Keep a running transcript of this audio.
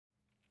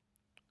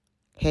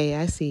Hey,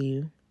 I see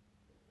you.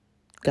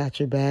 Got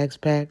your bags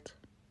packed?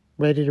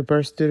 Ready to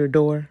burst through the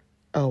door?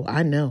 Oh,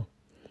 I know.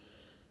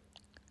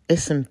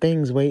 It's some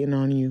things waiting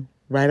on you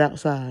right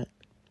outside.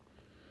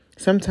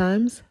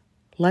 Sometimes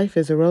life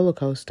is a roller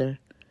coaster,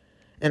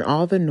 and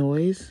all the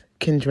noise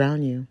can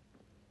drown you.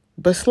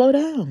 But slow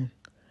down.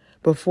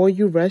 Before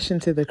you rush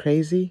into the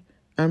crazy,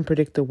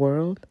 unpredictable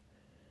world,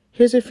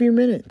 here's a few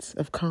minutes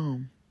of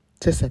calm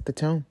to set the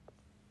tone.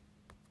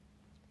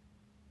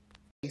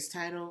 It's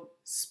titled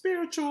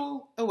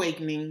Spiritual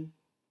Awakening.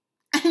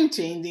 I'm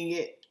changing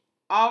it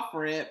off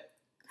rip.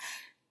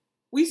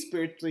 We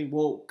spiritually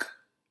woke.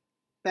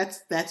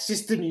 That's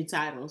just the new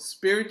title.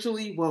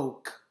 Spiritually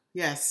woke.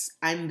 Yes,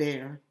 I'm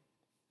there.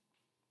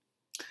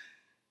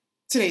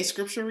 Today's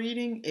scripture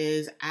reading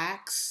is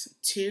Acts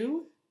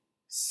 2,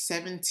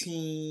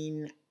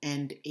 17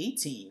 and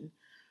 18.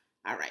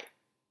 All right.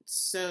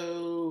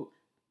 So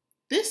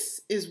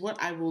this is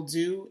what I will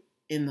do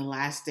in the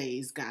last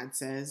days, God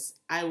says.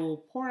 I will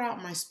pour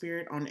out my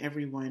spirit on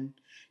everyone.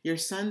 Your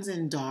sons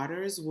and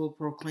daughters will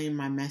proclaim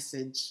my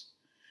message.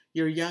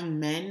 Your young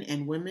men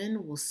and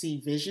women will see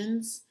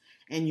visions,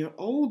 and your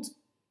old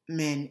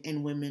men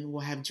and women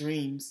will have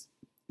dreams.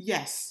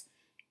 Yes,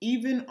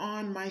 even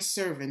on my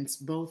servants,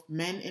 both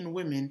men and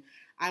women,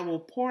 I will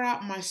pour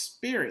out my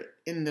spirit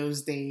in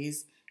those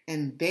days,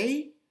 and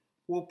they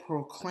will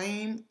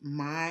proclaim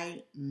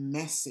my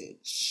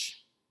message.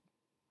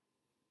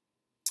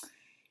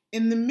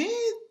 In the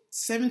mid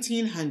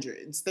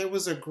 1700s, there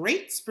was a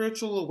great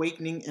spiritual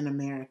awakening in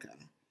America.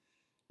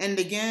 And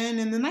again,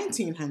 in the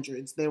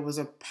 1900s, there was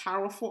a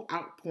powerful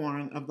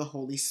outpouring of the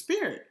Holy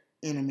Spirit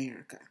in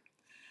America.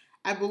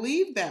 I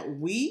believe that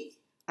we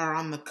are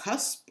on the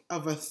cusp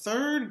of a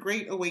third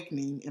great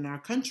awakening in our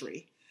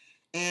country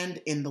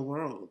and in the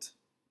world.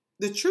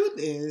 The truth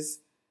is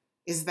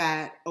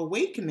that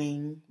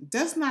awakening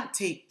does not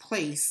take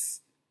place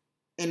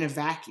in a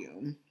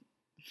vacuum,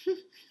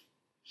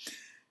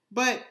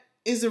 but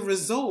is a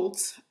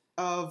result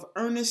of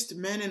earnest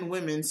men and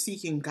women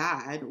seeking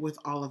God with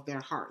all of their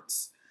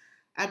hearts.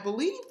 I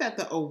believe that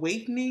the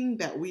awakening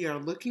that we are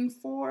looking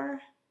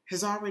for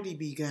has already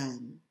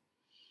begun.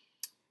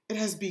 It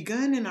has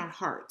begun in our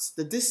hearts.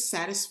 The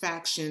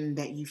dissatisfaction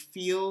that you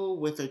feel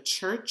with a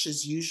church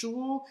as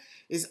usual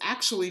is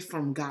actually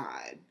from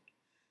God.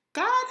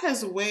 God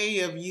has a way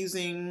of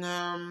using,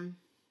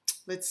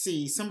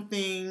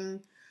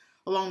 something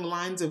along the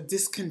lines of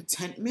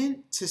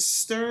discontentment to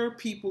stir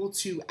people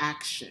to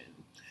action.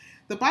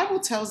 The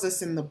Bible tells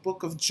us in the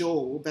book of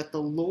Joel that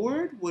the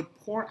Lord would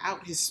pour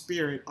out his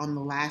spirit on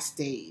the last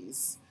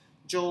days.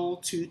 Joel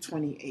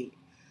 2:28.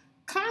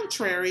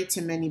 Contrary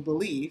to many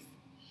belief,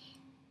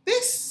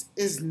 this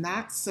is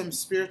not some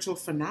spiritual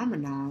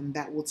phenomenon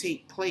that will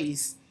take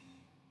place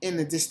in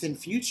the distant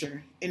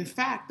future. In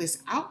fact,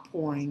 this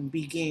outpouring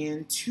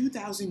began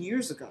 2,000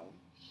 years ago.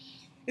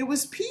 It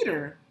was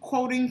Peter,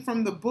 quoting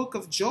from the book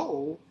of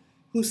Joel,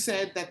 who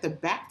said that the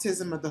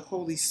baptism of the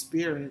Holy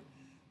Spirit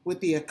with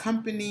the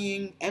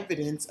accompanying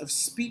evidence of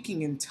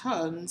speaking in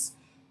tongues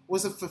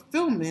was a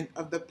fulfillment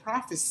of the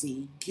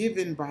prophecy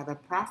given by the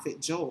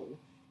prophet Joel.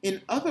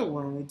 In other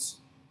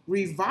words,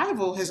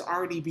 revival has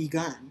already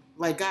begun.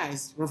 Like,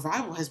 guys,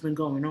 revival has been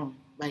going on.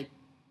 Like,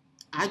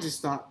 I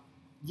just thought,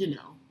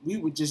 we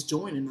were just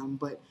joining them,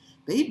 but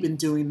they've been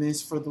doing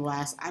this for the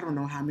last, I don't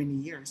know how many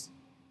years.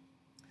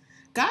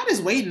 God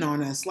is waiting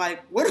on us.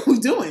 Like, what are we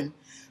doing?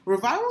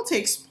 Revival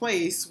takes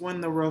place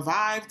when the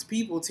revived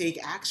people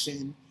take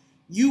action.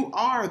 You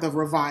are the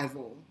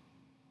revival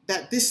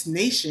that this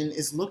nation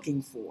is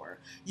looking for.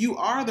 You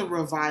are the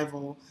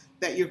revival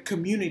that your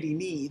community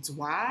needs.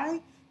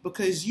 Why?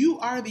 Because you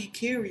are the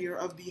carrier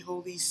of the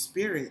Holy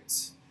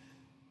Spirit.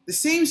 The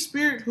same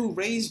Spirit who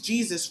raised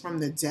Jesus from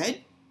the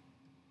dead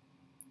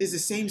is the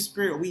same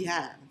Spirit we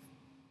have.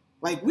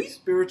 Like, we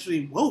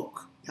spiritually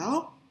woke,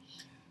 y'all.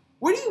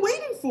 What are you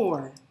waiting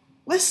for?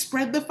 Let's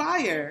spread the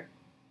fire.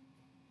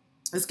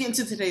 Let's get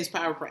into today's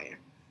power prayer.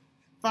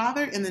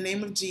 Father, in the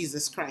name of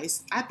Jesus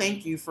Christ, I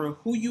thank you for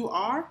who you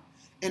are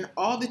and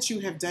all that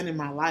you have done in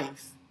my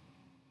life,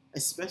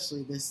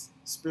 especially this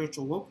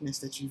spiritual wokeness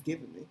that you've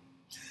given me.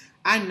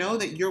 I know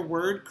that your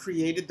word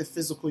created the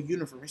physical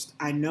universe.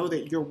 I know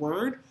that your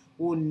word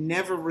will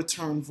never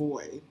return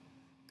void.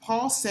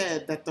 Paul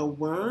said that the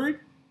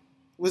word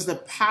was the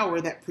power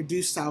that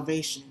produced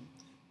salvation.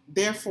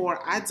 Therefore,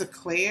 I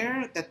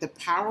declare that the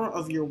power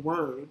of your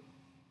word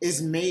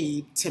is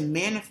made to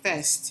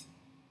manifest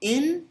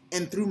in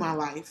and through my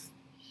life.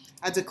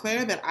 I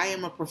declare that I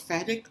am a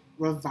prophetic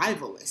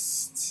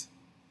revivalist.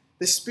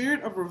 The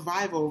spirit of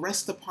revival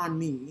rests upon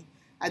me.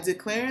 I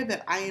declare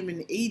that I am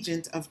an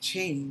agent of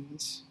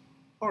change,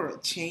 or a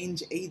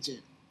change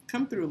agent.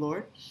 Come through,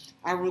 Lord.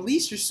 I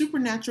release your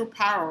supernatural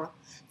power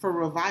for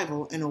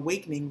revival and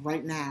awakening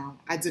right now.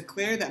 I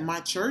declare that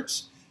my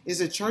church is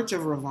a church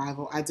of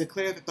revival. I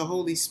declare that the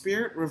Holy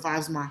Spirit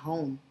revives my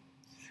home,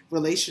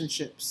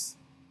 relationships,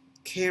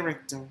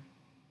 character,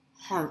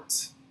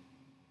 heart,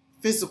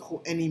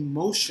 physical and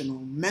emotional,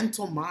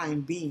 mental,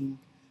 mind, being,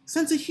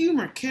 sense of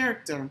humor,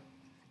 character.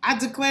 I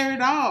declare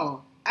it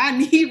all. I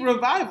need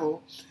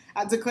revival.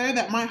 I declare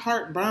that my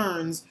heart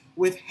burns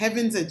with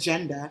heaven's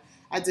agenda.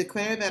 I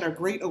declare that a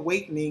great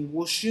awakening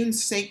will soon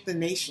shake the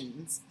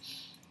nations.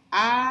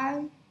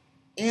 I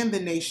and the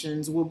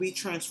nations will be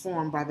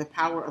transformed by the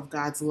power of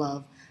God's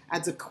love. I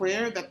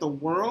declare that the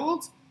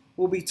world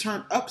will be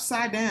turned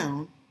upside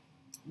down,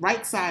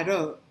 right side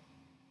up,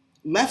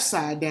 left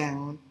side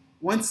down,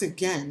 once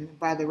again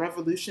by the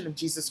revolution of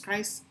Jesus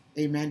Christ.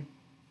 Amen.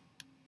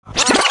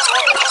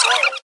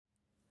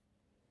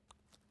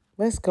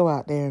 Let's go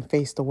out there and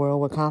face the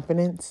world with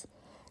confidence,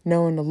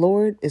 knowing the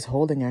Lord is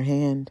holding our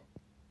hand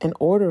and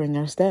ordering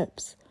our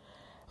steps.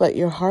 Let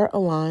your heart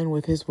align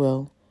with His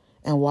will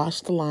and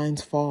watch the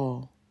lines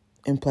fall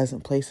in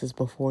pleasant places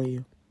before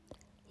you.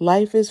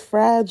 Life is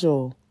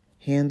fragile.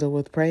 Handle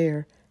with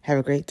prayer. Have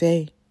a great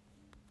day.